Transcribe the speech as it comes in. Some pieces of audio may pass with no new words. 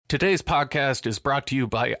Today's podcast is brought to you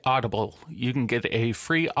by Audible. You can get a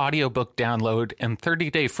free audiobook download and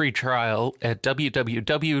 30-day free trial at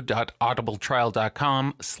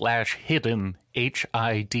www.audibletrial.com/hidden,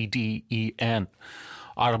 HIDDEN.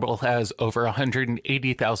 Audible has over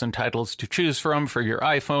 180,000 titles to choose from for your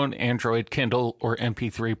iPhone, Android, Kindle, or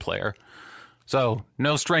MP3 player. So,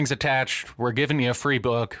 no strings attached. We're giving you a free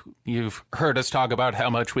book. You've heard us talk about how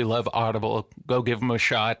much we love Audible. Go give them a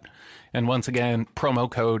shot. And once again,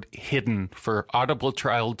 promo code HIDDEN for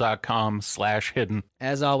audibletrial.com/hidden.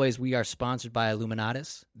 As always, we are sponsored by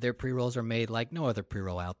Illuminatus. Their pre-rolls are made like no other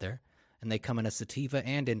pre-roll out there, and they come in a sativa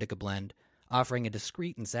and indica blend, offering a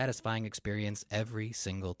discreet and satisfying experience every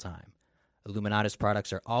single time. Illuminatus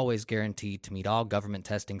products are always guaranteed to meet all government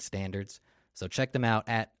testing standards, so check them out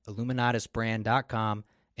at illuminatusbrand.com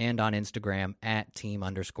and on Instagram at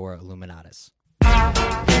 @team_Illuminatus.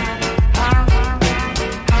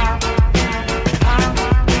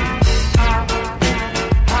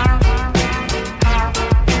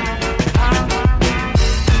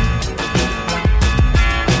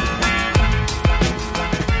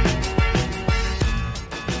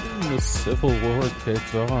 The Civil War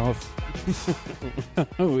kicks off.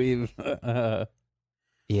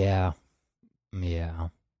 Yeah.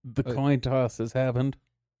 The coin toss has happened.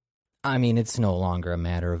 I mean, it's no longer a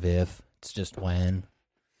matter of if, it's just when.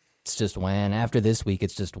 It's just when. After this week,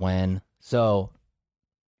 it's just when. So,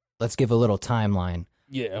 let's give a little timeline.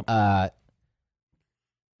 Yeah.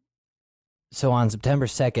 So on September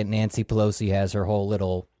 2nd, Nancy Pelosi has her whole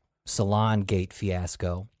little Salon Gate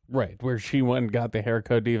fiasco. Right, where she went and got the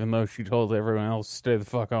haircut even though she told everyone else to stay the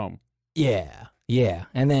fuck home. Yeah.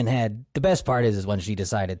 And then the best part is when she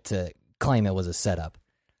decided to claim it was a setup.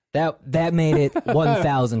 That made it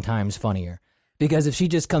 1,000 times funnier. Because if she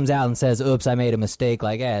just comes out and says, oops, I made a mistake,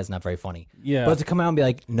 like, it's not very funny. Yeah. But to come out and be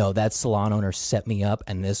like, no, that salon owner set me up,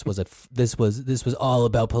 and this was all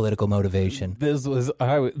about political motivation.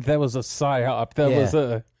 That was a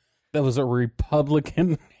psyop. That was a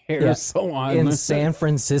Republican hair salon in San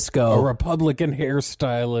Francisco. A Republican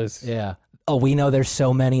hairstylist. Yeah. Oh, we know there's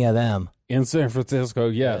so many of them. In San Francisco,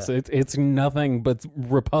 yes. Yeah. It's nothing but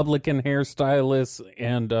Republican hairstylists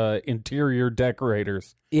and interior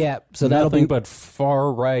decorators. Yeah, so that'll be... Nothing but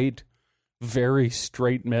far-right, very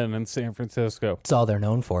straight men in San Francisco. It's all they're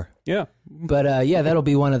known for. Yeah. But, that'll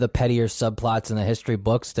be one of the pettier subplots in the history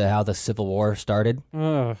books to how the Civil War started.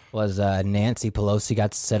 Was Nancy Pelosi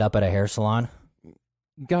got set up at a hair salon.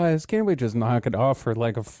 Guys, can't we just knock it off for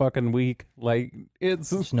like a fucking week? Like,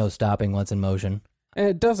 There's no stopping what's in motion.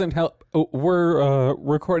 It doesn't help. We're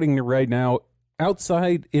recording it right now.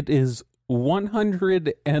 Outside, it is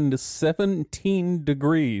 117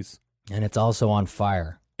 degrees. And it's also on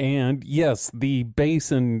fire. And yes, the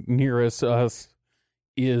basin nearest us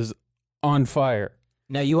is on fire.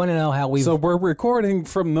 Now, you want to know how we... So we're recording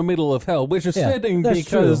from the middle of hell, which is fitting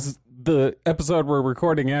because the episode we're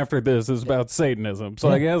recording after this is about Satanism. So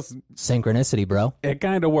I guess... Synchronicity, bro. It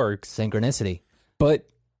kind of works. Synchronicity. But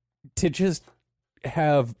to just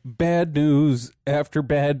have bad news after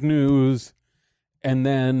bad news, and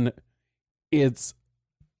then it's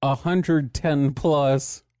 110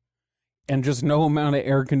 plus, and just no amount of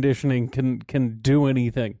air conditioning can do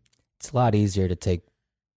anything. It's a lot easier to take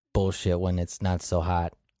bullshit when it's not so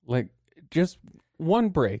hot. Like, just one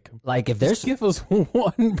break. Like, if there's... Just give us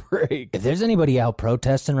one break. If there's anybody out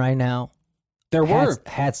protesting right now,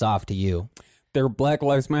 hats off to you. There were Black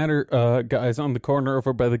Lives Matter guys on the corner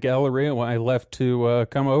over by the Galleria when I left to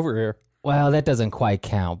come over here. Well, that doesn't quite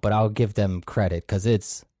count, but I'll give them credit because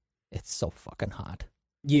it's so fucking hot.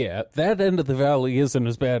 Yeah, that end of the valley isn't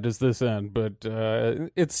as bad as this end, but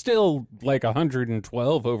it's still like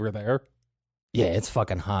 112 over there. Yeah, it's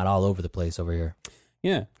fucking hot all over the place over here.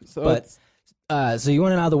 Yeah. So so you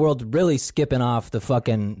want to know how the world's really skipping off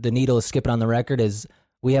the needle is skipping on the record is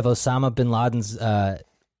we have Osama bin Laden's,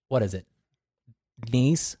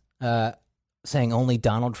 niece saying only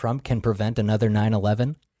Donald Trump can prevent another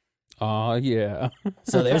 9/11. Yeah.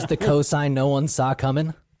 So there's the cosign no one saw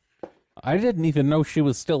coming. I didn't even know she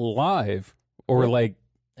was still alive. Or like...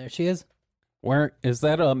 There she is. Where is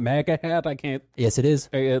that a MAGA hat? I can't... Yes, it is.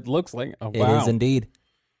 It looks like... Oh, it wow. is indeed.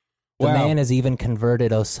 The man has even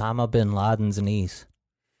converted Osama bin Laden's niece.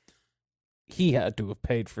 He had to have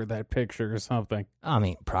paid for that picture or something. I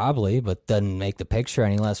mean, probably, but doesn't make the picture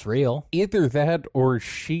any less real. Either that or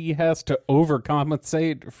she has to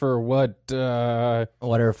overcompensate for what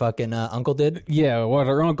her fucking uncle did? Yeah, what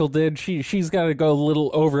her uncle did. She's got to go a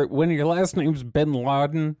little over it. When your last name's bin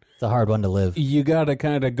Laden... It's a hard one to live. You got to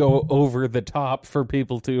kind of go over the top for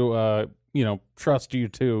people to, trust you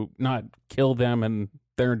to not kill them and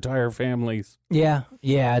their entire families. Yeah,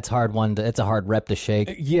 it's hard one. It's a hard rep to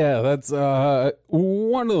shake. Yeah, that's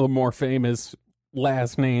one of the more famous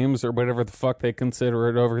last names or whatever the fuck they consider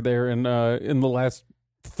it over there in the last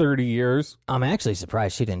 30 years. I'm actually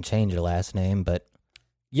surprised she didn't change her last name, but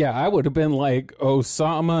yeah, I would have been like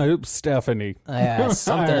Osama Stephanie.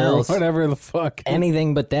 Something or else. Whatever the fuck.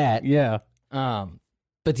 Anything but that. Yeah.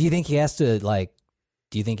 But do you think he has to, like,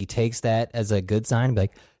 do you think he takes that as a good sign?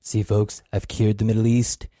 Like, see, folks, I've cured the Middle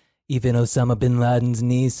East. Even Osama bin Laden's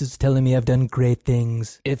niece is telling me I've done great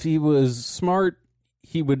things. If he was smart,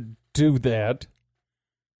 he would do that.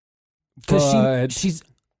 Because she's...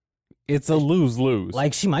 It's a lose-lose.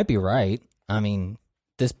 Like, she might be right. I mean,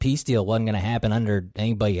 this peace deal wasn't going to happen under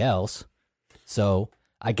anybody else. So,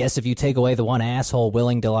 I guess if you take away the one asshole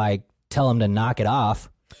willing to, like, tell him to knock it off...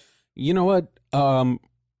 You know what?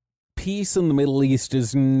 Peace in the Middle East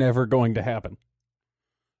is never going to happen.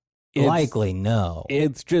 Likely, no.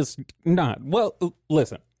 It's just not. Well,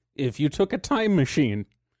 listen, if you took a time machine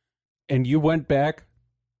and you went back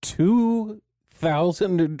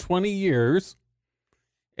 2,020 years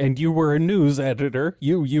and you were a news editor,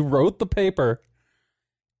 you wrote the paper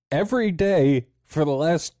every day for the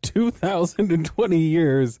last 2,020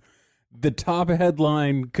 years, the top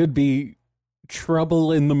headline could be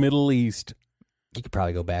trouble in the Middle East. You could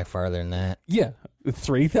probably go back farther than that. Yeah.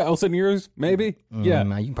 3,000 years, maybe? Yeah.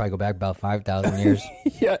 You can probably go back about 5,000 years.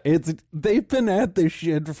 Yeah, they've been at this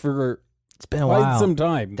shit for it's been a quite while. some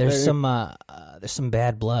time. There's some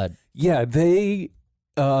bad blood. Yeah, they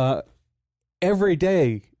every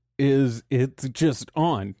day it's just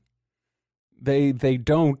on. They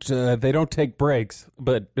don't take breaks,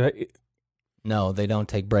 but no, they don't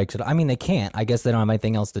take breaks. I mean, they can't. I guess they don't have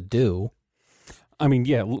anything else to do. I mean,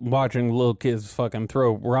 yeah, watching little kids fucking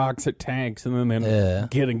throw rocks at tanks and then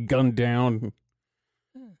getting gunned down.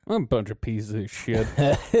 A bunch of pieces of shit.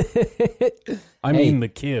 I mean the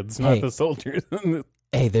kids, not the soldiers.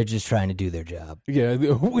 Hey, they're just trying to do their job. Yeah,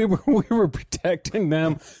 we were protecting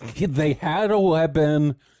them. They had a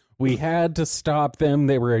weapon. We had to stop them.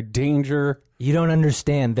 They were a danger. You don't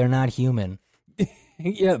understand. They're not human.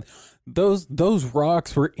 Yeah, those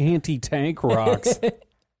rocks were anti-tank rocks.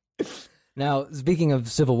 Now, speaking of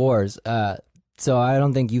civil wars, so I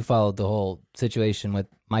don't think you followed the whole situation with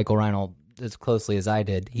Michael Reinold as closely as I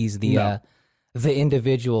did. He's the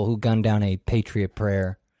individual who gunned down a Patriot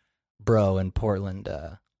Prayer bro in Portland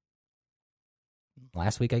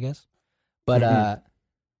last week, I guess. But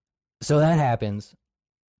so that happens.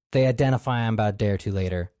 They identify him about a day or two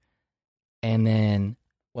later. And then,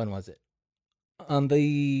 when was it?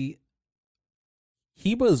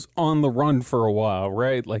 He was on the run for a while,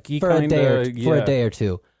 right? Like he for a day or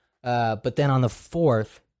two. But then on the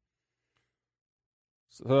 4th.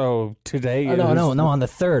 So today no, on the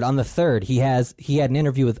 3rd, he had an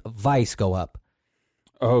interview with Vice go up.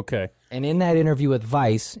 Okay. And in that interview with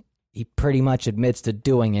Vice, he pretty much admits to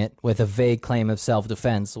doing it with a vague claim of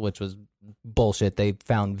self-defense, which was bullshit. They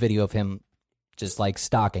found video of him just like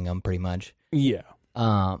stalking him pretty much. Yeah.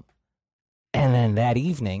 And then that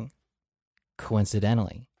evening,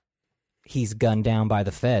 coincidentally, he's gunned down by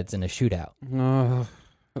the feds in a shootout.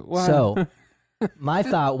 So, my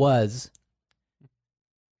thought was,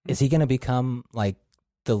 is he going to become like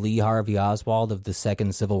the Lee Harvey Oswald of the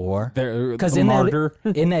Second Civil War? Because in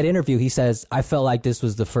that interview, he says, I felt like this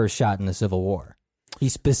was the first shot in the Civil War. He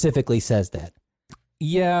specifically says that.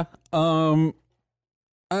 Yeah. I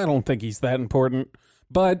don't think he's that important,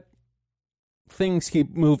 but things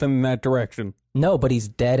keep moving in that direction. No, but he's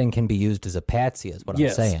dead and can be used as a patsy, is what I'm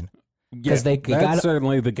saying. Yeah, that's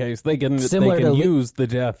certainly the case. They can use the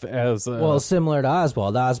death as... well, similar to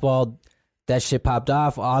Oswald. Oswald, that shit popped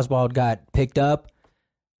off. Oswald got picked up,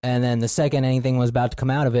 and then the second anything was about to come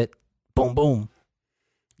out of it, boom, boom.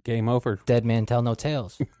 Game over. Dead man tell no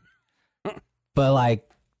tales. But, like,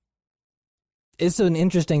 it's an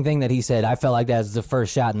interesting thing that he said, I felt like that was the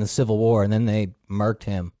first shot in the Civil War, and then they murked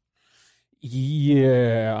him.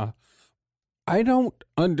 Yeah. I don't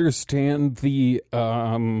understand the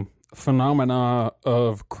phenomena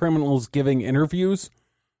of criminals giving interviews.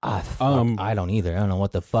 I don't either. I don't know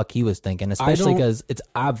what the fuck he was thinking, especially because it's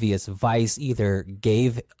obvious Vice either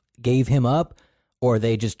gave him up or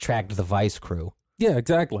they just tracked the Vice crew. Yeah,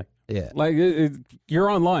 exactly. Yeah. Like, you're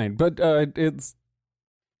online, but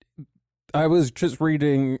I was just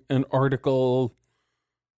reading an article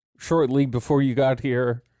shortly before you got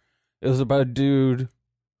here. It was about a dude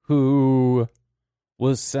who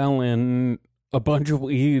was selling a bunch of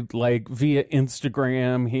weed, like, via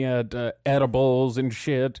Instagram. He had edibles and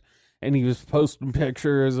shit, and he was posting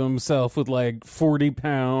pictures of himself with, like, 40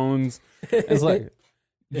 pounds. It's like,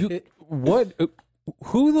 what?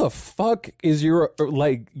 who the fuck is your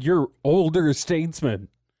older statesman?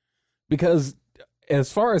 Because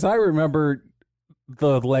as far as I remember,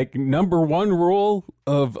 the number one rule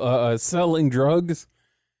of selling drugs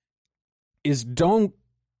is don't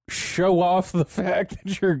show off the fact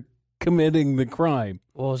that you're committing the crime.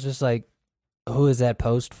 Well, it's just like, who is that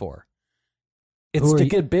post for? It's to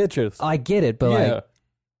get bitches. I get it, but like,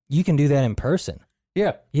 you can do that in person.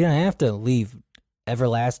 Yeah. You don't have to leave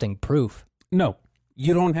everlasting proof. No,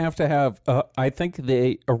 you don't have to have. I think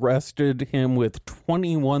they arrested him with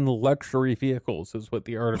 21 luxury vehicles, is what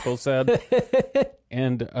the article said,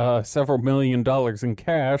 and several $1 million in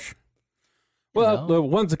cash. Well,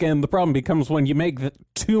 once again, the problem becomes when you make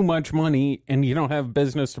too much money and you don't have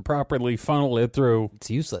business to properly funnel it through. It's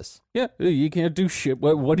useless. Yeah, you can't do shit.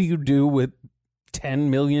 What do you do with $10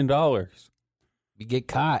 million? You get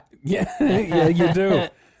caught. Yeah, yeah, you do.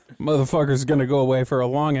 Motherfucker's gonna go away for a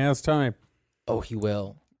long ass time. Oh, he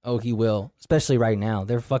will. Oh, he will. Especially right now.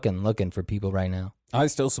 They're fucking looking for people right now. I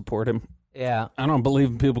still support him. Yeah. I don't believe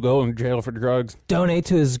in people going to jail for drugs. Donate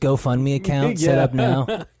to his GoFundMe account set up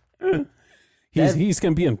now. He's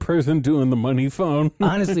gonna be in prison doing the money phone.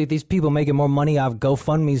 Honestly, these people making more money off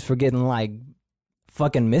GoFundMes for getting like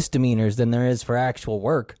fucking misdemeanors than there is for actual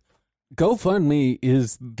work. GoFundMe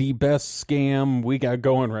is the best scam we got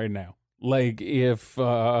going right now. Like, if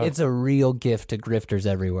it's a real gift to grifters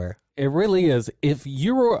everywhere. It really is. If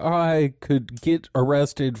you or I could get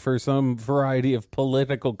arrested for some variety of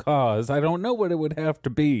political cause, I don't know what it would have to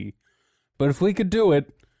be, but if we could do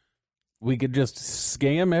it, we could just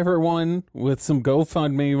scam everyone with some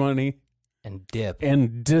GoFundMe money and dip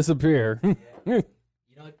and disappear. You know,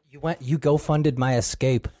 you GoFunded my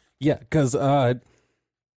escape. Yeah, because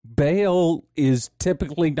bail is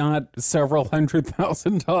typically not several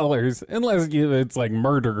 $100,000 unless it's like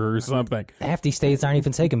murder or something. Half these states aren't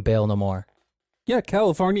even taking bail no more. Yeah,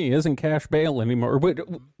 California isn't cash bail anymore.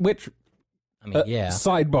 Which I mean, yeah.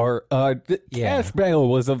 Sidebar, cash bail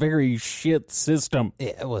was a very shit system.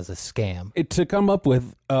 It was a scam. To come up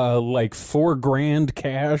with like $4,000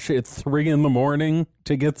 cash at 3 a.m.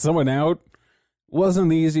 to get someone out wasn't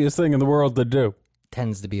the easiest thing in the world to do.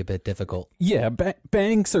 Tends to be a bit difficult. Yeah,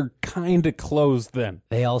 banks are kind of closed then.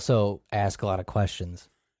 They also ask a lot of questions.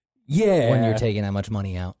 Yeah. When you're taking that much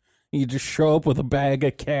money out. You just show up with a bag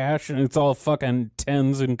of cash and it's all fucking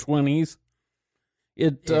 10s and 20s.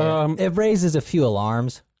 It raises a few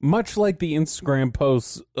alarms. Much like the Instagram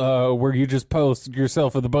posts where you just post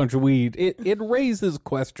yourself with a bunch of weed, it raises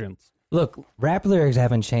questions. Look, rap lyrics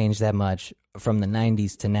haven't changed that much from the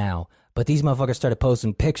 90s to now. But these motherfuckers started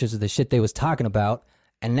posting pictures of the shit they was talking about,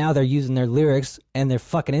 and now they're using their lyrics and their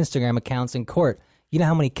fucking Instagram accounts in court. You know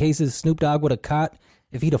how many cases Snoop Dogg would have caught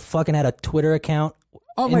if he'd have fucking had a Twitter account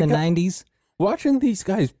in the 90s? Watching these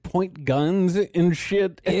guys point guns and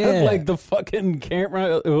shit at like the fucking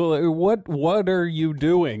camera, what are you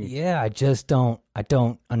doing? Yeah, I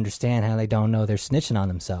don't understand how they don't know they're snitching on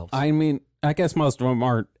themselves. I mean, I guess most of them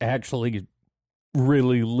aren't actually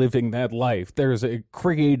really living that life. There's a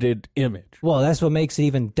created image. Well, that's what makes it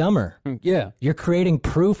even dumber. Yeah. You're creating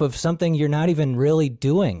proof of something you're not even really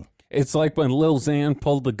doing. It's like when Lil Xan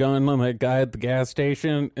pulled the gun on that guy at the gas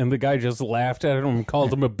station and the guy just laughed at him and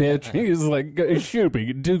called him a bitch. He's like, shoot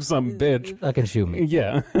me, do something, bitch. Fucking shoot me.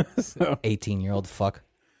 Yeah. So. 18-year-old fuck.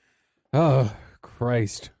 Oh,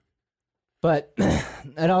 Christ. But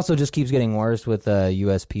it also just keeps getting worse with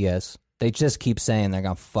USPS. They just keep saying they're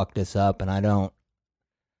going to fuck this up, and I don't.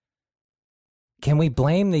 Can we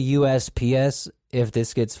blame the USPS if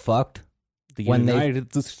this gets fucked? The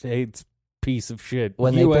United States piece of shit.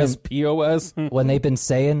 When USPOS? When they've been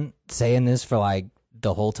saying this for like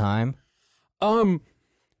the whole time? Because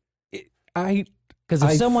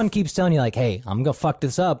if someone keeps telling you like, hey, I'm going to fuck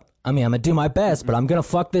this up. I mean, I'm going to do my best, but I'm going to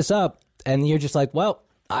fuck this up. And you're just like, well,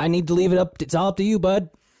 I need to leave it up. It's all up to you, bud.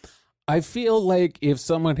 I feel like if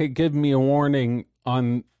someone had given me a warning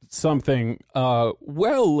on something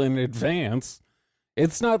well in advance,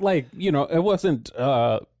 it's not like, it wasn't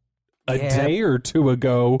a day or two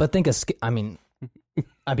ago. But think of, I mean,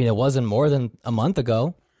 it wasn't more than a month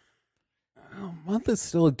ago. A month is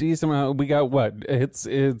still a decent amount. We got what?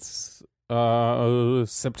 It's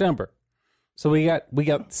September. So we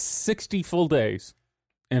got 60 full days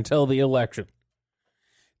until the election.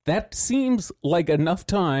 That seems like enough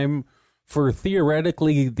time for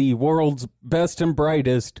theoretically the world's best and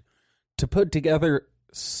brightest to put together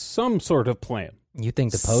some sort of plan. You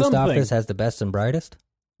think the post office has the best and brightest?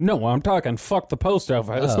 No, I'm talking fuck the post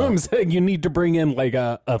office. Oh. I'm saying you need to bring in like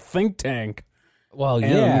a think tank. Well,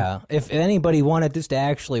 yeah. If anybody wanted this to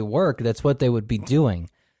actually work, that's what they would be doing.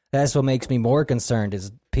 That's what makes me more concerned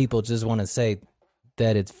is people just want to say,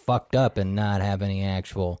 that it's fucked up and not have any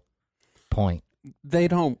actual point. They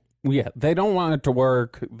don't want it to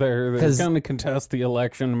work. They're going to contest the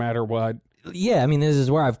election no matter what. Yeah, I mean, this is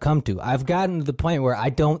where I've come to. I've gotten to the point where I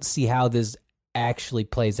don't see how this actually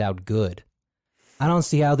plays out good. I don't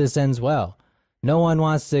see how this ends well. No one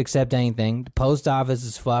wants to accept anything. The post office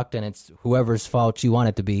is fucked, and it's whoever's fault you want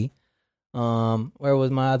it to be. Where was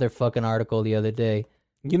my other fucking article the other day?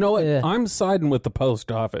 You know what? I'm siding with the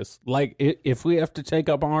post office. Like, if we have to take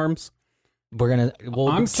up arms, we'll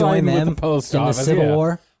join them with the post in office, the Civil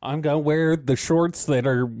War. I'm gonna wear the shorts that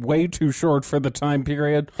are way too short for the time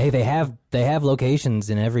period. Hey, they have locations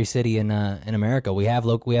in every city in America. We have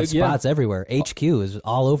spots everywhere. HQ is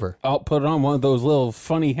all over. I'll put on one of those little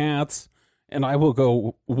funny hats, and I will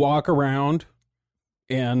go walk around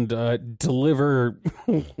and deliver.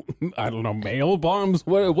 I don't know, mail bombs.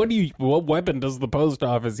 What weapon does the post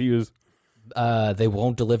office use? They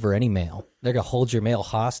won't deliver any mail. They're gonna hold your mail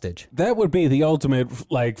hostage. That would be the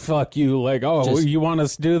ultimate, like, fuck you. Like, you want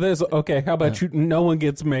us to do this? Okay, how about you? No one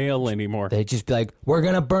gets mail anymore. They just be like, we're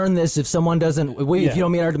gonna burn this if someone doesn't. If you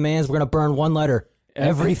don't meet our demands, we're gonna burn one letter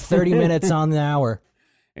every 30 minutes on the hour.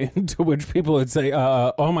 And to which people would say,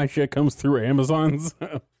 all my shit comes through Amazon's.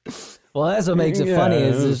 Well, that's what makes it funny.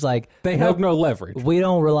 Is just like they have no leverage. We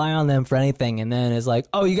don't rely on them for anything, and then it's like,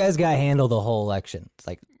 oh, you guys got to handle the whole election. It's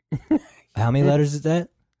like, how many letters is that?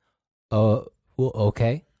 Well,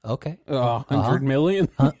 okay. 100 million?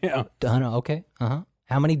 Yeah. Okay.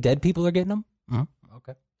 How many dead people are getting them?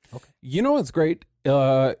 Okay. You know what's great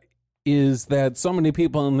is that so many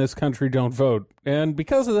people in this country don't vote. And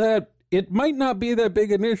because of that, it might not be that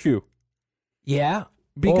big an issue. Yeah.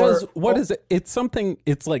 Because is it? It's something,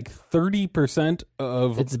 it's like 30%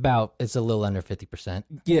 of... It's a little under 50%.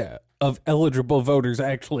 Yeah, of eligible voters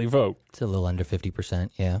actually vote. It's a little under 50%,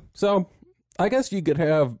 yeah. So I guess you could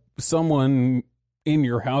have someone in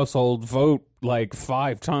your household vote like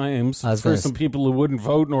 5 times for some people who wouldn't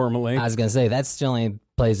vote normally. I was going to say, that's the only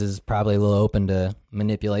places probably a little open to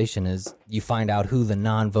manipulation is you find out who the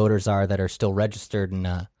non-voters are that are still registered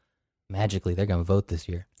and magically they're going to vote this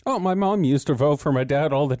year. Oh, my mom used to vote for my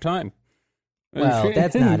dad all the time. Well,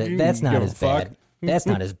 that's not as bad. That's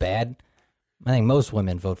not as bad. I think most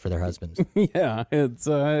women vote for their husbands. Yeah, it's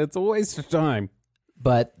a waste of time.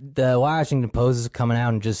 But the Washington Post is coming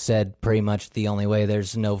out and just said pretty much the only way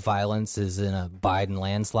there's no violence is in a Biden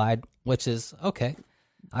landslide, which is okay.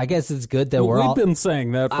 I guess it's good that we've been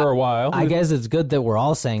saying that for a while. I guess it's good that we're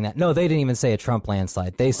all saying that. No, they didn't even say a Trump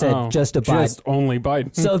landslide. They said just only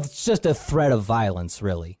Biden. So it's just a threat of violence,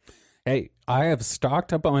 really. Hey, I have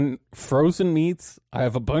stocked up on frozen meats. I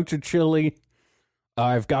have a bunch of chili.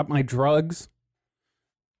 I've got my drugs.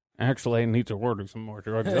 Actually, I need to order some more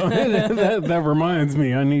drugs. that reminds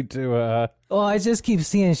me, I need to. Well, I just keep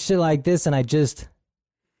seeing shit like this, and I don't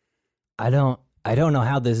know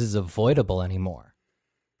how this is avoidable anymore.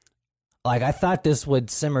 Like, I thought this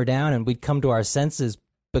would simmer down and we'd come to our senses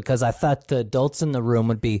because I thought the adults in the room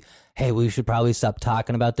would be, hey, we should probably stop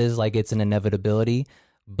talking about this like it's an inevitability.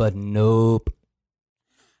 But nope.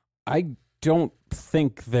 I don't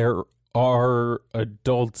think there are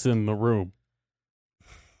adults in the room.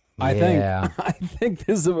 Yeah. I think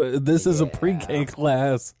this is a pre-K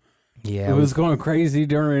class. Yeah. It was going crazy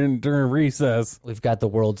during recess. We've got the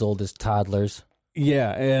world's oldest toddlers.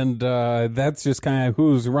 Yeah, and that's just kind of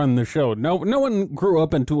who's run the show. No one grew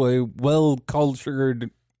up into a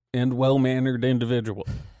well-cultured and well-mannered individual.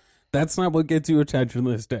 That's not what gets you attention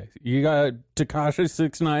these days. You got Tekashi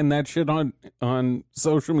 6ix9ine that shit on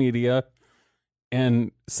social media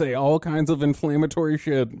and say all kinds of inflammatory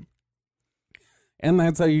shit, and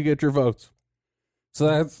that's how you get your votes.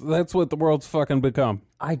 So that's what the world's fucking become.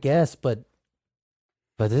 I guess, but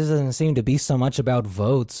this doesn't seem to be so much about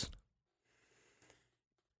votes.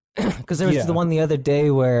 Because there was the one the other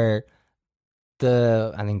day where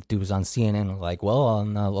I think dude was on CNN like, well,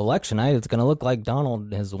 on election night, it's going to look like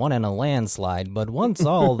Donald has won in a landslide. But once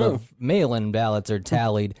all the mail-in ballots are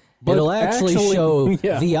tallied, it'll actually show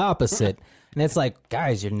the opposite. And it's like,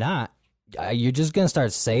 guys, you're not. You're just going to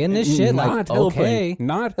start saying this shit? Not like, helping. Okay.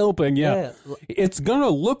 Not helping, yeah. It's going to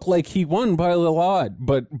look like he won by a lot,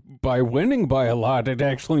 but by winning by a lot, it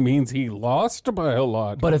actually means he lost by a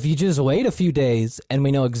lot. But if you just wait a few days and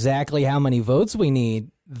we know exactly how many votes we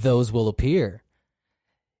need, those will appear.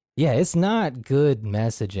 Yeah, it's not good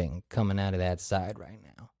messaging coming out of that side right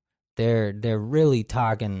now. They're really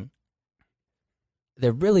talking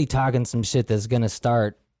some shit that's going to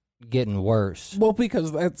start getting worse. Well,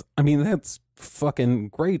 because that's fucking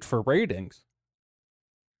great for ratings.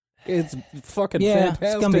 It's fucking fantastic.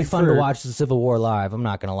 It's gonna be fun to watch the Civil War live. I'm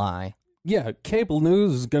not gonna lie. Yeah, cable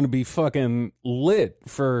news is going to be fucking lit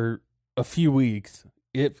for a few weeks.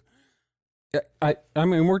 I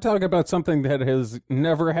mean, we're talking about something that has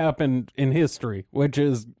never happened in history, which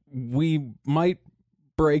is we might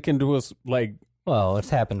break into us like. Well, it's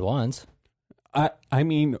happened once. I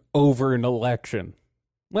mean, over an election.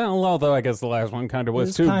 Well, although I guess the last one kind of was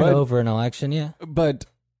It's too, kind but of over an election, yeah. but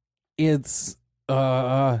it's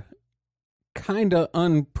kind of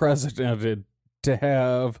unprecedented to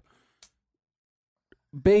have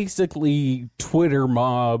basically Twitter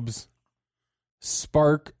mobs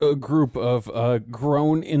spark a group of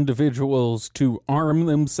grown individuals to arm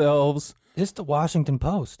themselves. It's the Washington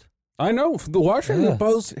Post. I know the Washington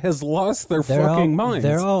Post has lost their They're fucking all, minds.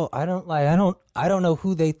 They're all. I don't know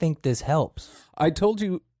who they think this helps. I told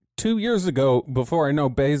you 2 years ago, before I know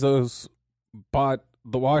Bezos bought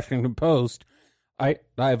the Washington Post, I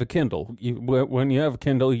have a Kindle. When you have a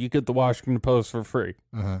Kindle, you get the Washington Post for free.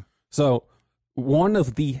 So one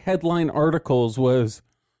of the headline articles was,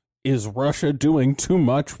 "Is Russia doing too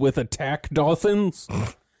much with attack dolphins?"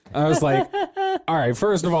 I was like, all right,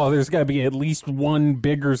 first of all, there's got to be at least one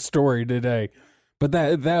bigger story today. But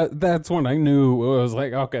that's when I knew. I was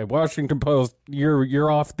like, okay, Washington Post,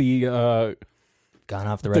 you're off the Gone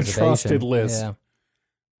off the the reservation. trusted list. Yeah.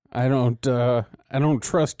 I don't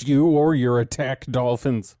trust you or your attack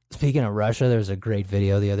dolphins. Speaking of Russia, there was a great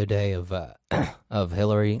video the other day of of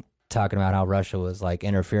Hillary talking about how Russia was like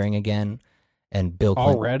interfering again, and Bill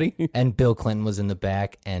Clinton, Already? and Bill Clinton was in the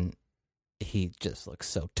back, and he just looks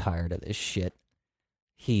so tired of this shit.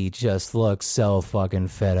 He just looks so fucking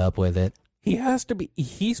fed up with it. He has to be.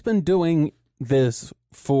 He's been doing this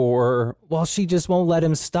for Well, she just won't let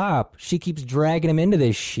him stop. She keeps dragging him into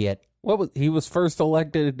this shit. he was first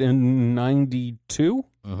elected in 92?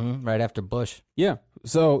 Right after Bush. Yeah.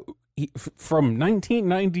 So from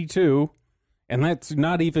 1992, and that's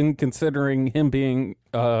not even considering him being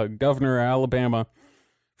governor of Alabama,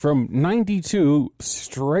 from 92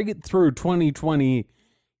 straight through 2020,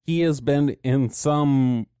 he has been in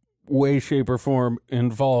some way, shape, or form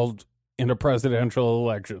involved in a presidential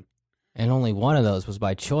election. And only one of those was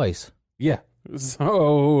by choice. Yeah.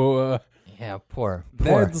 So Yeah, poor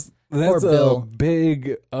that's poor Bill.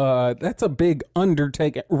 That's a big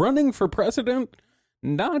undertaking. Running for president,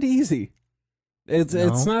 not easy.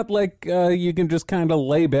 It's not like you can just kind of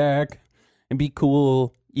lay back and be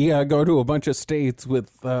cool. You gotta go to a bunch of states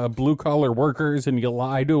with blue collar workers, and you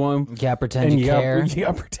lie to them. You gotta pretend And you care. You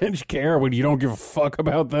gotta pretend you care when you don't give a fuck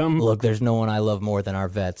about them. Look, there's no one I love more than our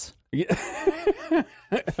vets. Yeah.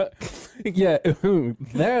 Yeah,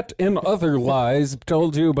 that and other lies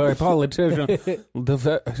told you by politicians.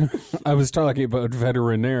 I was talking about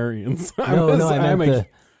veterinarians. No, I meant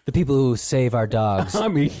the people who save our dogs.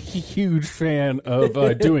 I'm a huge fan of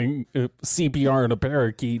doing CPR on a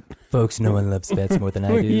parakeet. Folks, no one loves vets more than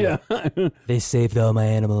I do. Yeah. They saved all my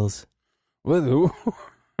animals. What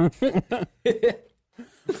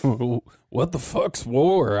the fuck's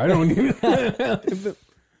war? I don't even...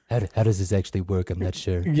 How does this actually work? I'm not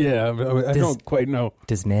sure. Yeah, I don't quite know.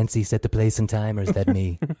 Does Nancy set the place and time, or is that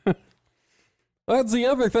me? That's the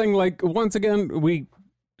other thing. Like, once again, we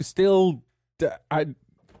still...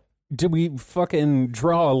 do we fucking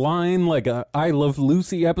draw a line like a I Love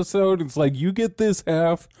Lucy episode? It's like, you get this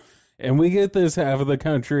half, and we get this half of the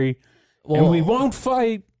country, and we won't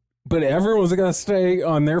fight, but everyone's got to stay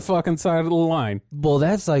on their fucking side of the line. Well,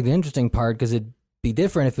 that's like the interesting part, because it'd be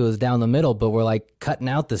different if it was down the middle, but we're like cutting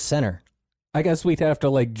out the center. I guess we'd have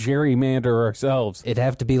to like gerrymander ourselves. It'd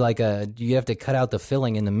have to be like you have to cut out the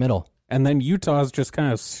filling in the middle. And then Utah's just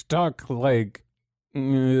kind of stuck like...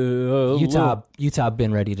 Utah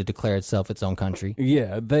been ready to declare itself its own country.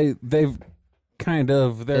 Yeah, they've kind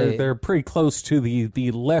of they're pretty close to the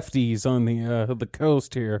lefties on the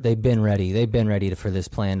coast here. They've been ready. They've been ready for this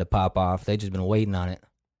plan to pop off. They've just been waiting on it.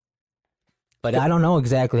 But I don't know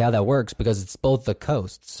exactly how that works because it's both the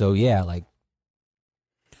coasts. So yeah, like.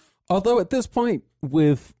 Although at this point,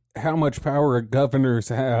 with how much power governors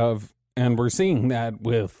have, and we're seeing that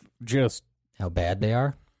with just How bad they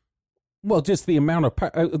are. Well, just the amount of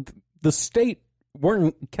power. The state, we're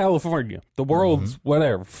in California, the world's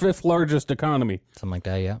whatever, 5th largest economy. Something like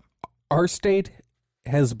that, yeah. Our state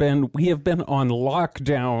we have been on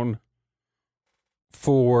lockdown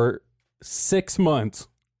for 6 months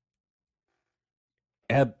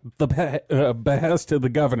at the behest of the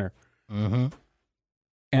governor. Mm-hmm.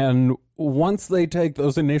 And once they take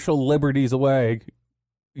those initial liberties away,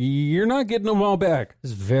 you're not getting them all back.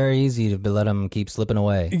 It's very easy to let them keep slipping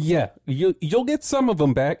away. Yeah, you'll get some of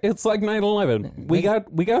them back. It's like 9/11. We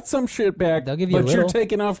got some shit back, They'll give you but a little. you're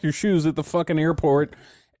taking off your shoes at the fucking airport,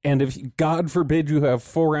 And if, God forbid, you have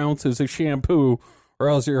 4 ounces of shampoo, or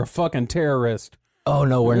else you're a fucking terrorist. Oh,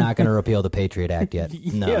 no, we're not going to repeal the Patriot Act yet.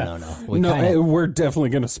 No, Yeah. no. We're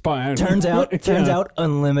definitely going to spy on Turns you. out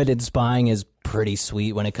unlimited spying is pretty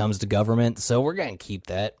sweet when it comes to government, so we're going to keep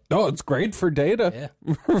that. Oh, it's great for data.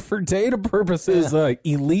 Yeah. For data purposes,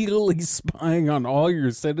 illegally spying on all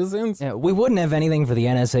your citizens. Yeah, we wouldn't have anything for the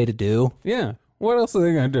NSA to do. Yeah. What else are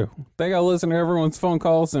they going to do? They got to listen to everyone's phone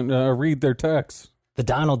calls and read their texts. The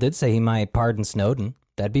Donald did say he might pardon Snowden.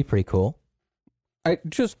 That'd be pretty cool.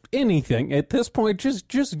 Just anything. At this point,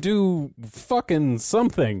 just do fucking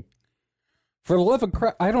something. For the love of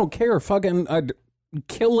Christ, I don't care. Fucking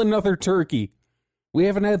kill another turkey. We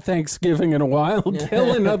haven't had Thanksgiving in a while.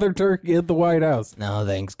 Kill another turkey at the White House. No,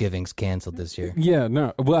 Thanksgiving's canceled this year. Yeah,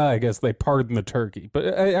 no. Well, I guess they pardoned the turkey.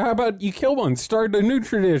 But how about you kill one? Start a new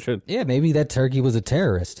tradition. Yeah, maybe that turkey was a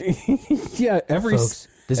terrorist. Yeah, Folks,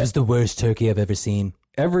 this was the worst turkey I've ever seen.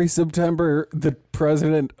 every September, the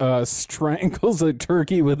president strangles a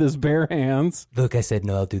turkey with his bare hands. Look, I said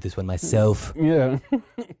no, I'll do this one myself. Yeah.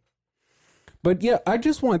 But yeah, I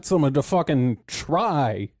just want someone to fucking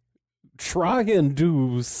try and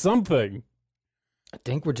do something. I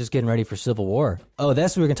think we're just getting ready for civil war. Oh,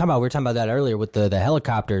 that's what we were going to talk about. We were talking about that earlier with the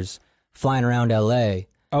helicopters flying around L.A.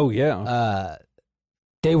 Oh, yeah.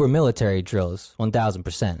 They were military drills,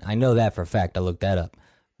 1,000%. I know that for a fact. I looked that up.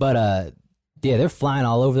 But, yeah, they're flying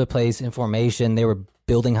all over the place in formation. They were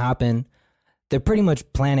building hopping. They're pretty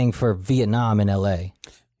much planning for Vietnam in L.A.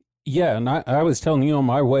 Yeah, and I was telling you on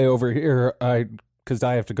my way over here, because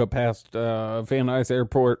I have to go past Van Nuys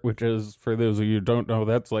Airport, which is, for those of you who don't know,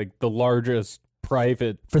 that's like the largest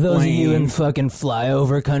private For those plane. of you in fucking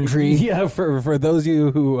flyover country. Yeah, for those of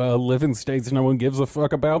you who live in states no one gives a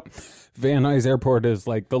fuck about, Van Nuys Airport is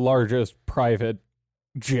like the largest private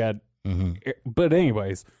jet. Mm-hmm. But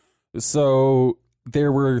anyways, so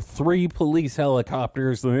there were 3 police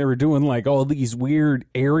helicopters, and they were doing like all these weird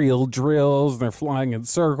aerial drills. And they're flying in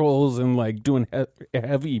circles and like doing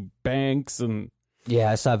heavy banks and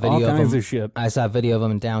Yeah, I saw a all video of kinds them. of shit. I saw a video of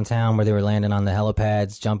them in downtown where they were landing on the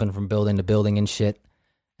helipads, jumping from building to building and shit.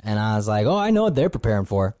 And I was like, oh, I know what they're preparing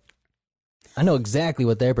for. I know exactly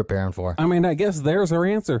what they're preparing for. I mean, I guess there's our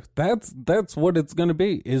answer. That's what it's going to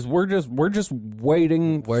be. Is we're just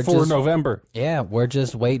waiting for November. Yeah, we're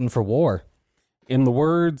just waiting for war. In the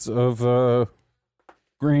words of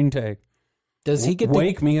Green Day, Does he get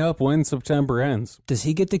wake me up when September ends. Does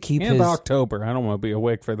he get to keep And his October. I don't want to be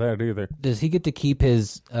awake for that either. Does he get to keep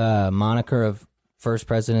his moniker of first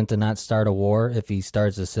president to not start a war if he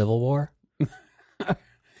starts a civil war?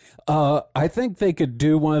 I think they could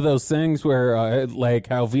do one of those things where, like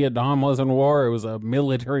how Vietnam wasn't a war, it was a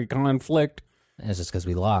military conflict. That's just because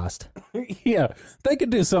we lost. Yeah, they could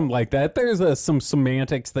do something like that. There's some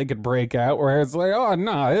semantics they could break out where it's like, oh,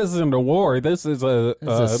 no, this isn't a war. This is It's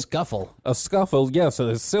a scuffle. a scuffle. Yes,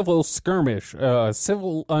 a civil skirmish,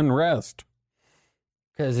 civil unrest.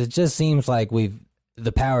 Because it just seems like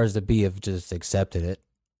the powers that be have just accepted it.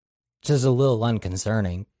 It's just a little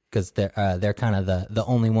unconcerning because they're kind of the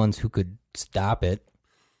only ones who could stop it.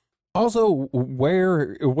 Also,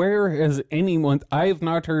 where has anyone? I have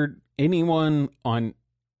not heard anyone on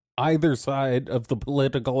either side of the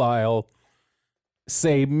political aisle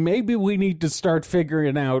say maybe we need to start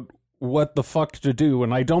figuring out what the fuck to do.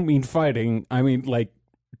 And I don't mean fighting. I mean like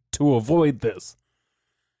to avoid this.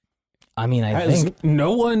 I mean, I think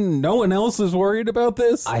no one else is worried about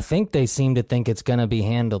this. I think they seem to think it's going to be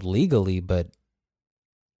handled legally, but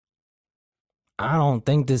I don't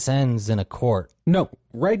think this ends in a court. No,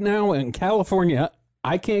 right now in California,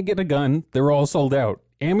 I can't get a gun. They're all sold out.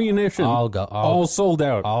 Ammunition, all sold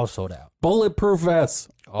out. All sold out. Bulletproof vests,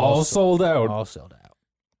 all sold out. All sold out.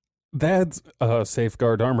 That's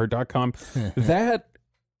safeguardarmor.com. That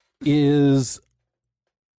is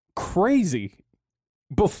crazy.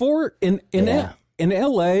 Before in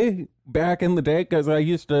LA back in the day, because I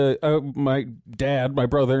used to, my dad, my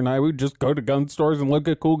brother, and I would just go to gun stores and look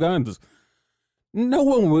at cool guns. No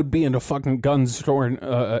one would be in a fucking gun store in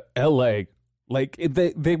LA. Like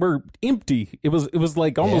they were empty. It was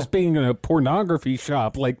like almost being in a pornography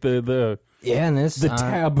shop. Like the and this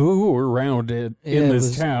taboo around it in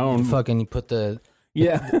this town. You put the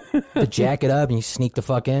jacket up and you sneak the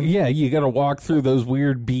fuck in. Yeah, you got to walk through those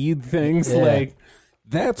weird bead things. Yeah. Like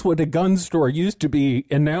that's what a gun store used to be,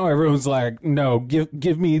 and now everyone's like, no,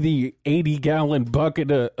 give me the 80-gallon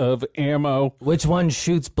bucket of ammo. Which one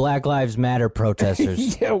shoots Black Lives Matter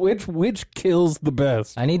protesters? Yeah, which kills the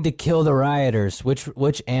best? I need to kill the rioters.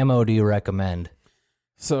 Which ammo do you recommend?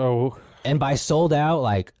 So, and by sold out,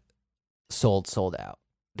 like sold out.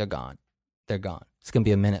 They're gone. It's gonna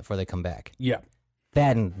be a minute before they come back. Yeah.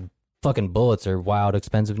 That and fucking bullets are wild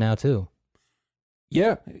expensive now, too.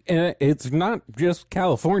 Yeah, and it's not just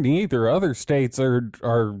California either. Other states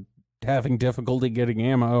are having difficulty getting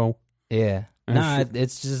ammo. Yeah. Nah,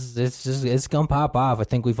 it's gonna pop off. I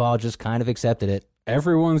think we've all just kind of accepted it.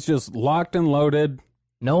 Everyone's just locked and loaded.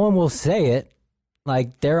 No one will say it.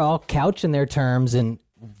 Like, they're all couching their terms in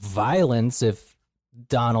violence if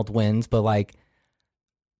Donald wins, but, like,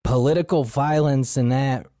 political violence in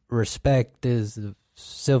that respect is a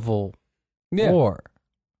civil war.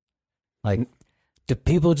 Like, do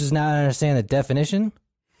people just not understand the definition?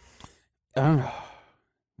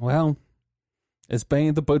 Well, as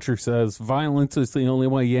Bane the Butcher says, violence is the only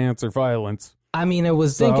way you answer violence. I mean, I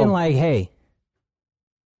was thinking, like, hey,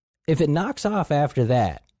 if it knocks off after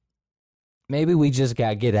that, maybe we just got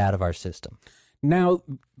to get out of our system. Now,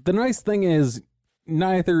 the nice thing is,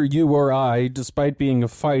 neither you or I, despite being a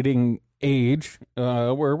fighting age,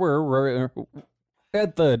 we're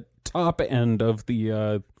at the top end of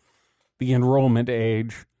the enrollment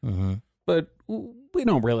age, but we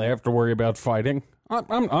don't really have to worry about fighting.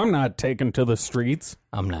 I'm not taken to the streets.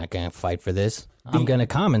 I'm not going to fight for this. I'm going to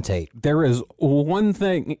commentate. There is one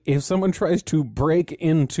thing. If someone tries to break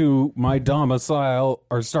into my domicile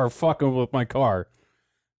or start fucking with my car,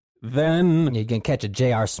 then... You're going to catch a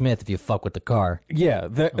J.R. Smith if you fuck with the car. Yeah,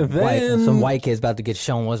 then... Some white kid's about to get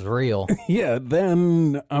shown what's real. Yeah,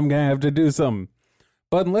 then I'm going to have to do something.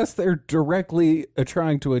 But unless they're directly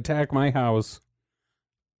trying to attack my house,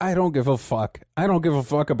 I don't give a fuck. I don't give a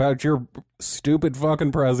fuck about your stupid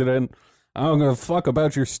fucking president. I don't give a fuck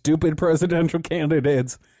about your stupid presidential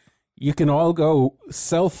candidates. You can all go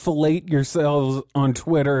self-fillet yourselves on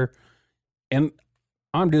Twitter, and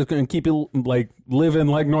I'm just going to keep it, like, living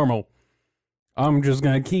like normal. I'm just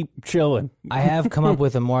going to keep chilling. I have come up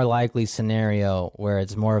with a more likely scenario where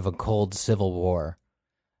it's more of a cold civil war.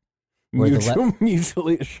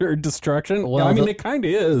 Mutually assured destruction? Well, I mean, it kind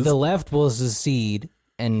of is. The left will secede,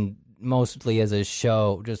 and mostly as a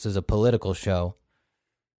show, just as a political show.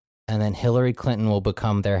 And then Hillary Clinton will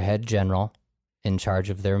become their head general in charge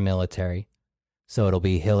of their military. So it'll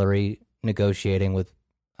be Hillary negotiating with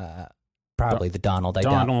probably the Donald.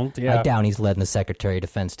 I doubt he's letting the Secretary of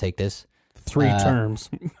Defense take this. 3 terms.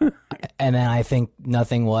 And then I think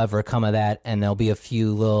nothing will ever come of that, and there'll be a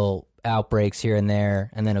few little outbreaks here and there,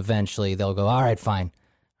 and then eventually they'll go, all right, fine.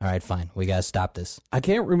 We got to stop this. I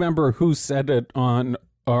can't remember who said it on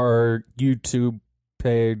our YouTube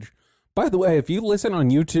page. By the way, if you listen on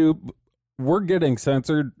YouTube, we're getting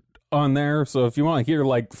censored on there. So if you want to hear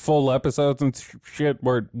like full episodes and shit,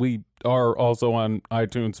 we are also on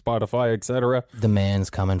iTunes, Spotify, etc. The man's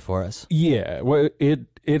coming for us. Yeah, well,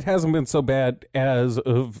 it hasn't been so bad as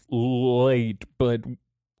of late, but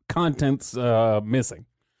content's missing.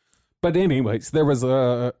 But anyways, there was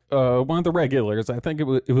one of the regulars. I think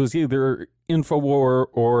it was either Infowar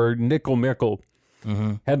or Nickel Mickle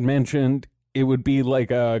had mentioned it would be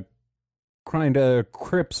like a kind of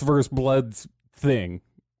Crips versus Bloods thing,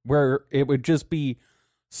 where it would just be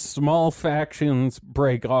small factions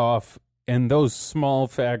break off, and those small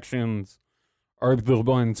factions are the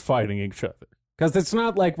ones fighting each other. Because it's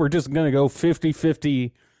not like we're just going to go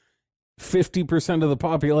 50-50, 50% of the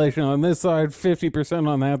population on this side, 50%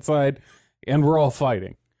 on that side, and we're all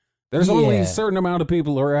fighting. There's only a certain amount of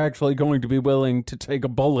people who are actually going to be willing to take a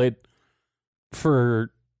bullet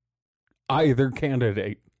for either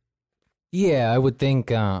candidate. Yeah, I would think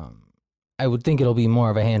it'll be more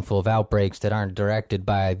of a handful of outbreaks that aren't directed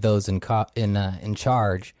by those in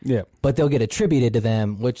charge. Yeah, but they'll get attributed to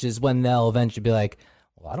them, which is when they'll eventually be like,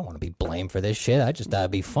 "Well, I don't want to be blamed for this shit. I just thought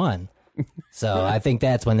it'd be fun." So I think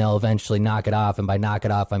that's when they'll eventually knock it off, and by knock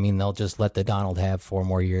it off, I mean they'll just let the Donald have 4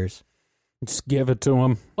 more years. Just give it to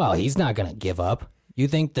him. Well, he's not going to give up. You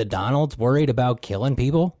think the Donald's worried about killing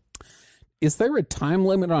people? Is there a time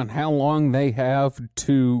limit on how long they have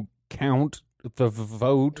to count the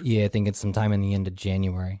vote? Yeah, I think it's sometime in the end of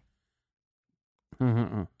January.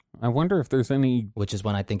 I wonder if there's any... Which is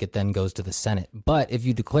when I think it then goes to the Senate. But if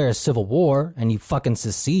you declare a civil war and you fucking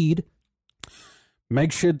secede...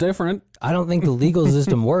 Make shit different. I don't think the legal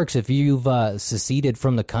system works if you've seceded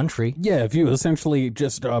from the country. Yeah, if you essentially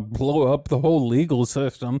just blow up the whole legal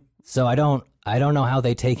system. So I don't know how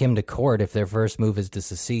they take him to court if their first move is to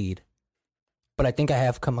secede. But I think I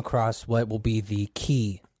have come across what will be the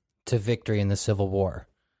key to victory in the Civil War.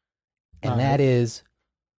 And that is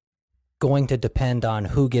going to depend on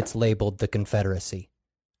who gets labeled the Confederacy.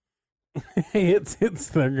 it's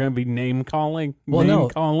they're going to be name calling. Well, name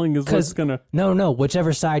calling is what's going to... No,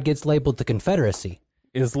 whichever side gets labeled the Confederacy.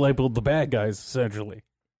 Is labeled the bad guys, essentially.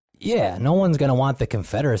 Yeah, no one's going to want the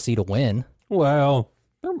Confederacy to win. Well,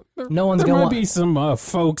 No one's there gonna might want- be some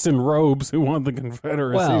folks in robes who want the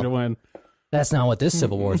Confederacy to win. That's not what this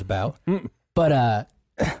Civil War is about. But I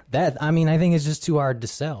think it's just too hard to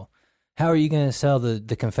sell. How are you going to sell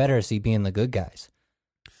the Confederacy being the good guys?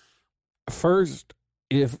 First,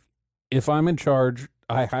 if I'm in charge,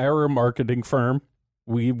 I hire a marketing firm.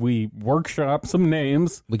 We workshop some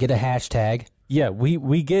names. We get a hashtag. Yeah,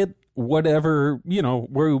 we get whatever,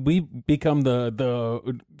 where we become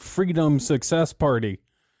the Freedom Success Party,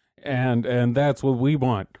 and that's what we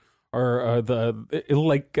want. Or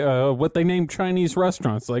what they name Chinese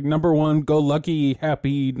restaurants, like number one, go lucky,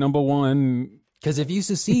 happy, number one. Because if you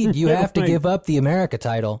secede, you have to give up the America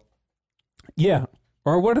title. Yeah.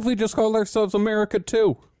 Or what if we just call ourselves America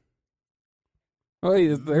too?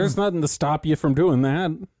 Well, there's nothing to stop you from doing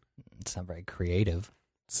that. It's not very creative.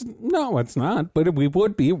 No, it's not. But we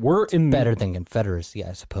would be. We're in Better than Confederacy,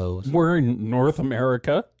 I suppose. We're in North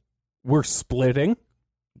America. We're splitting.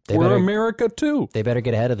 They We're better- America too. They better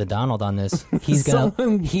get ahead of the Donald on this.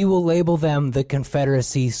 He will label them the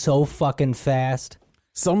Confederacy so fucking fast.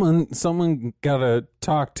 Someone gotta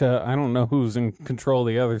talk to, I don't know who's in control of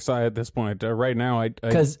the other side at this point. Right now, I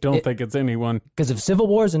don't think it's anyone. Because if Civil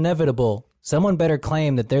War is inevitable, someone better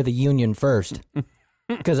claim that they're the Union first.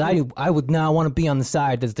 Because I would not want to be on the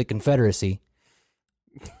side that's the Confederacy.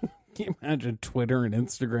 Can you imagine Twitter and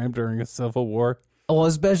Instagram during a civil war? Well,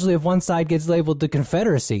 especially if one side gets labeled the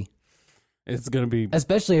Confederacy. It's gonna be.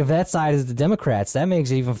 Especially if that side is the Democrats. That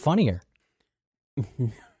makes it even funnier.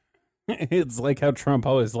 It's like how Trump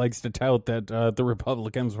always likes to tout that the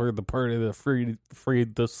Republicans were the party that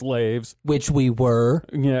freed the slaves. Which we were.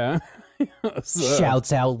 Yeah. So,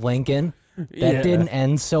 Shouts out Lincoln. That yeah. didn't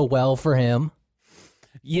end so well for him.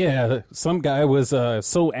 Yeah, some guy was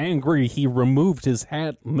so angry he removed his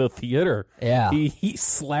hat in the theater. Yeah. He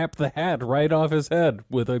slapped the hat right off his head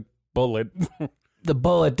with a bullet. The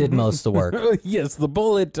bullet did most of the work. Yes, the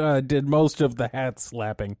bullet did most of the hat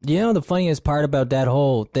slapping. You know, the funniest part about that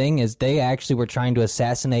whole thing is they actually were trying to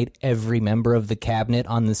assassinate every member of the cabinet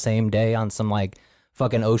on the same day on some, like,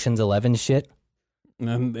 fucking Ocean's 11 shit.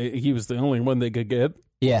 And he was the only one they could get.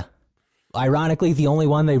 Yeah. Ironically, the only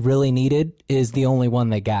one they really needed is the only one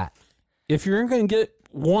they got. If you're going to get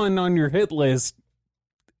one on your hit list,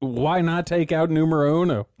 why not take out numero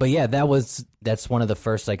uno? But yeah, that's one of the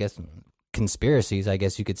first, I guess, conspiracies, I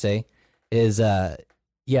guess you could say, is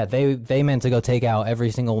they meant to go take out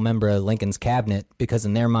every single member of Lincoln's cabinet because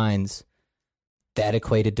in their minds that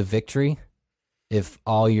equated to victory. If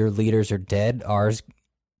all your leaders are dead, ours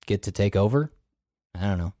get to take over. I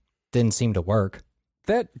don't know. Didn't seem to work.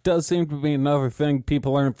 That does seem to be another thing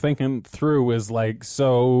people aren't thinking through is like,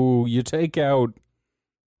 so you take out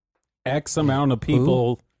X amount of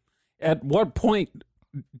people. At what point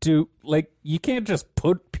you can't just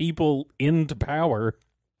put people into power.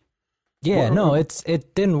 Yeah, no,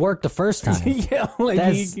 it didn't work the first time. Yeah,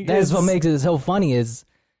 that's what makes it so funny is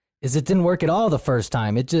it didn't work at all the first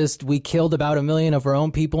time. We killed about 1 million of our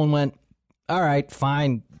own people and went, all right,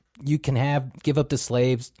 fine. You can give up the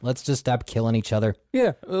slaves. Let's just stop killing each other.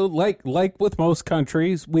 Yeah, like with most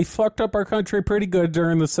countries, we fucked up our country pretty good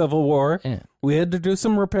during the Civil War. Yeah. We had to do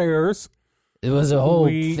some repairs. There was a whole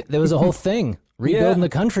thing. Rebuilding the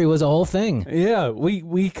country was a whole thing. Yeah,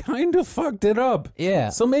 we kind of fucked it up. Yeah.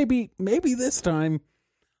 So maybe this time,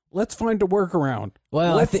 let's find a workaround.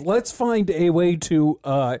 Well, let's find a way to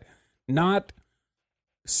not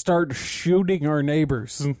start shooting our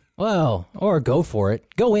neighbors. Well, or go for it.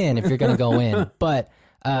 Go in if you're going to go in. But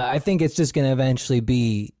I think it's just going to eventually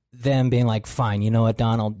be them being like, fine, you know what,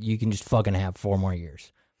 Donald? You can just fucking have 4 more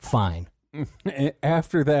years. Fine.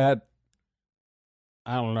 After that,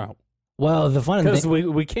 I don't know. Well, the fun because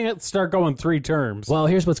thing... we can't start going 3 terms. Well,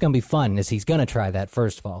 here's what's going to be fun is he's going to try that,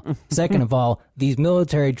 first of all. Second of all, these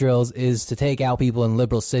military drills is to take out people in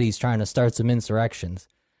liberal cities trying to start some insurrections.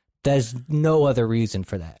 There's no other reason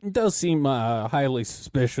for that. It does seem highly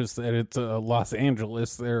suspicious that it's Los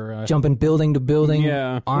Angeles. They're jumping building to building,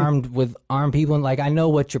 yeah. armed people. And I know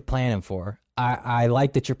what you're planning for. I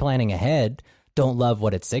like that you're planning ahead. Don't love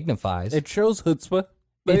what it signifies. It shows chutzpah.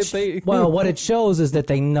 Well, what it shows is that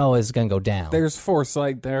they know it's going to go down. There's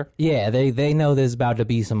foresight there. Yeah, they know there's about to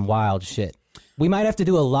be some wild shit. We might have to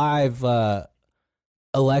do a live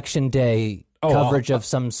election day coverage of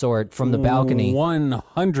some sort from the balcony.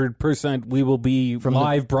 100% we will be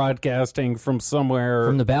live broadcasting from somewhere.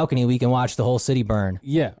 From the balcony, we can watch the whole city burn.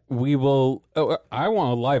 Yeah, we will. I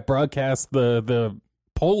want to live broadcast the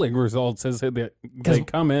polling results as they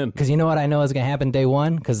come in. Because you know what I know is going to happen day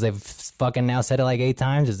one? Because they've fucking now said it like 8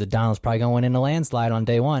 times, is that Donald's probably going to win in a landslide on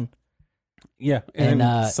day one. Yeah, and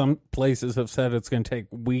And, some places have said it's going to take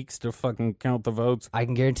weeks to fucking count the votes. I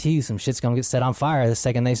can guarantee you some shit's going to get set on fire the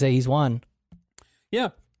second they say he's won. Yeah,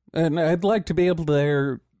 and I'd like to be able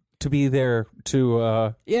to be there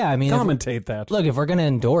to Yeah, I mean, commentate that. look, if we're going to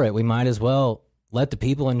endure it, we might as well let the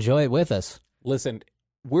people enjoy it with us. Listen,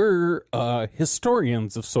 we're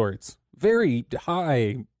historians of sorts. Very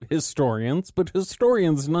high historians, but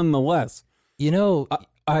historians nonetheless. You know,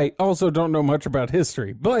 I also don't know much about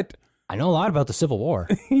history, but I know a lot about the Civil War.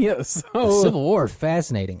 yes. The Civil War is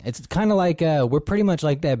fascinating. It's kind of like, we're pretty much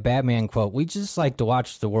like that Batman quote. We just like to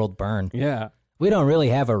watch the world burn. Yeah. We don't really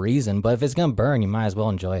have a reason, but if it's going to burn, you might as well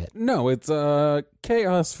enjoy it. No, it's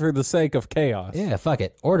chaos for the sake of chaos. Yeah, fuck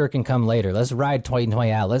it. Order can come later. Let's ride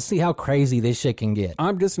 2020 out. Let's see how crazy this shit can get.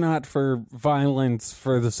 I'm just not for violence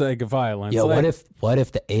for the sake of violence. Yo, Like, what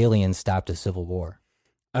if the aliens stopped a civil war?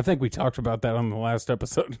 I think we talked about that on the last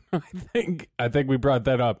episode. I think we brought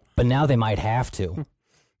that up. But now they might have to.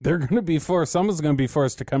 They're going to be forced. Someone's going to be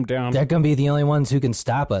forced to come down. They're going to be the only ones who can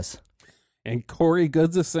stop us. And Corey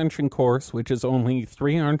Good's Ascension course, which is only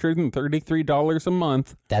 $333 a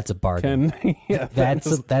month, That's a bargain. yeah,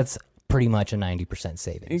 That's pretty much a 90%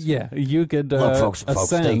 savings. yeah, you could Look, folks,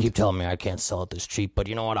 ascend. they keep telling me I can't sell it this cheap, but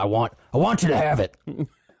you know what? I want you to have it.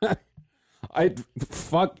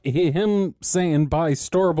 Fuck him saying buy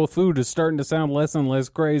storable food is starting to sound less and less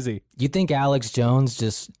crazy. You think Alex Jones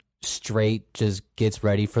just gets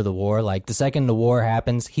ready for the war? Like the second the war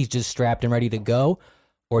happens, he's just strapped and ready to go?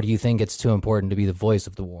 Or do you think it's too important to be the voice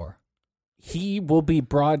of the war? He will be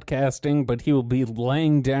broadcasting, but he will be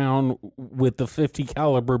laying down with the 50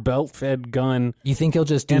 caliber belt-fed gun You think he'll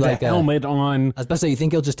just do and like a helmet on. I was about to say, you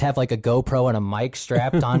think he'll just have like a GoPro and a mic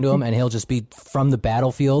strapped onto him and he'll just be from the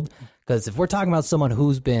battlefield? Because if we're talking about someone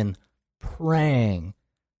who's been praying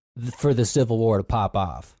for the Civil War to pop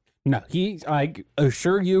off. No, I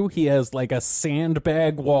assure you, he has like a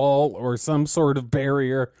sandbag wall or some sort of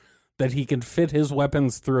barrier that he can fit his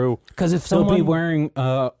weapons through. Because if He'll someone be wearing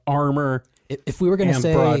armor if we were going to and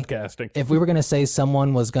say broadcasting. if we were going to say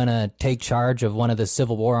someone was going to take charge of one of the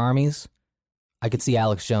Civil War armies, I could see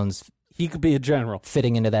Alex Jones He could be a general.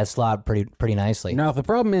 fitting into that slot pretty nicely. Now, the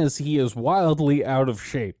problem is he is wildly out of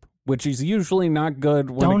shape, which is usually not good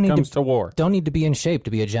when Don't it need comes to war. Don't need to be in shape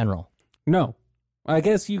to be a general. No. I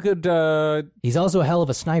guess you could, He's also a hell of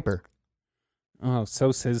a sniper. oh,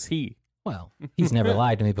 so says he. Well, he's never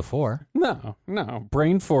lied to me before. No.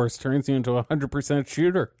 Brain force turns you into a 100%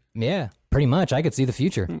 shooter. Yeah, pretty much. I could see the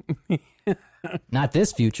future. Not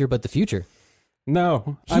this future, but the future.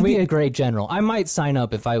 No. He'd be a great general. I might sign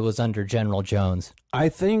up if I was under General Jones. I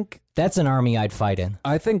think That's an army I'd fight in.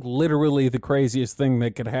 literally the craziest thing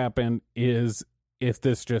that could happen is if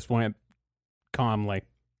this just went calmly.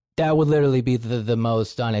 That would literally be the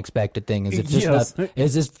most unexpected thing. Is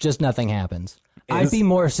if just nothing happens? I'd be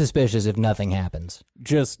more suspicious if nothing happens.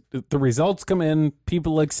 Just the results come in,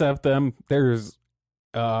 people accept them. There's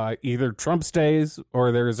either Trump stays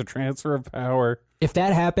or there is a transfer of power. If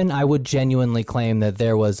that happened, I would genuinely claim that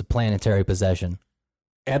there was a planetary possession.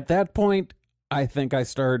 At that point, I think I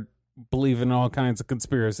start believing all kinds of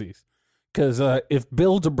conspiracies. Because if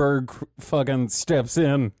Bilderberg fucking steps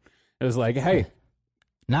in, it's like, hey,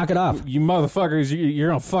 Knock it off. you motherfuckers, you're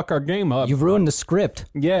going to fuck our game up. You've ruined the script.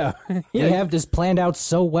 Yeah. You have this planned out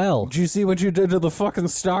so well. Did you see what you did to the fucking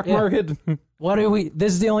stock market? What are we?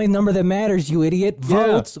 This is the only number that matters, you idiot.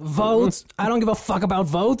 Yeah. Votes. I don't give a fuck about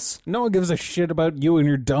votes. No one gives a shit about you and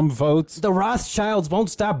your dumb votes. The Rothschilds won't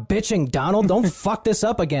stop bitching, Donald. Don't fuck this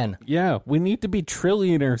up again. Yeah, we need to be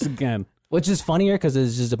trillionaires again. Which is funnier because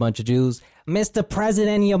it's just a bunch of Jews. Mr.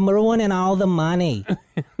 President, you're ruining all the money.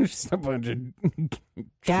 Just a bunch of...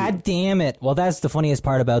 God damn it. Well, that's the funniest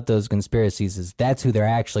part about those conspiracies is that's who they're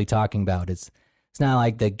actually talking about. It's not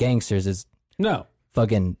like the gangsters. It's No,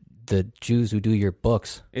 fucking the Jews who do your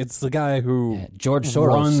books. it's the guy who George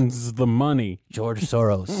Soros. runs the money. George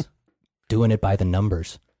Soros. Doing it by the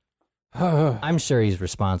numbers. I'm sure he's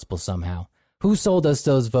responsible somehow. Who sold us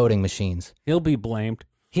those voting machines? He'll be blamed.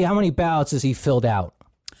 How many ballots has he filled out?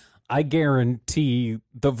 I guarantee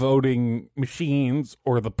the voting machines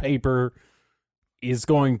or the paper is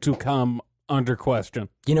going to come under question.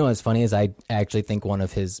 You know what's funny is I actually think one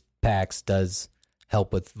of his PACs does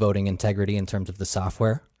help with voting integrity in terms of the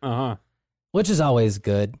software, Uh-huh. which is always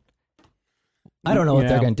good. I don't know what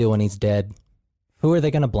they're going to do when he's dead. Who are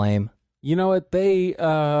they going to blame? You know what? They,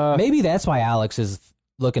 Maybe that's why Alex is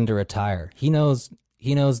looking to retire. He knows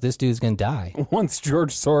this dude's going to die. once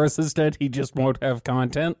George Soros is dead, he just won't have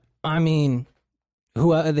content. I mean,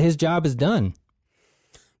 his job is done.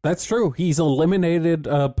 That's true. He's eliminated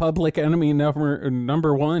public enemy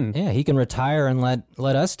number one. Yeah, he can retire and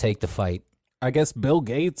let us take the fight. I guess Bill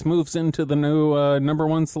Gates moves into the new number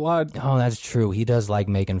one slot. Oh, that's true. He does like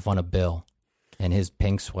making fun of Bill and his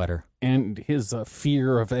pink sweater. And his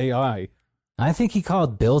fear of AI. I think he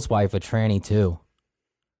called Bill's wife a tranny, too.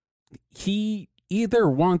 He either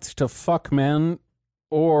wants to fuck men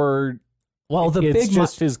or Well, it's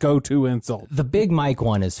just his go-to insult. The Big Mike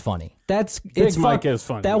one is funny. Big Mike is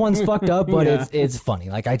funny. That one's fucked up, but Yeah. it's funny.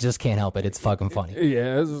 Like, I just can't help it. It's fucking funny.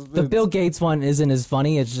 Yeah. The Bill Gates one isn't as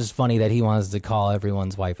funny. It's just funny that he wants to call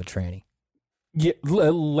everyone's wife a tranny. Yeah,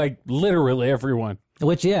 like literally everyone.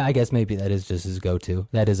 Which, yeah, I guess maybe that is just his go-to.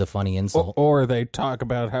 That is a funny insult. Or they talk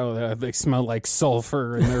about how they smell like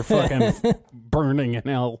sulfur and they're fucking burning in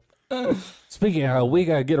hell. Speaking of hell, we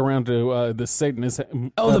gotta get around to the Satanist.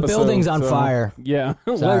 Oh, the building's on fire. Yeah,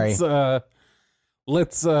 Sorry.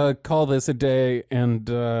 let's call this a day and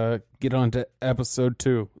get on to episode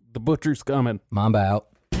 2. The butcher's coming. Mamba out.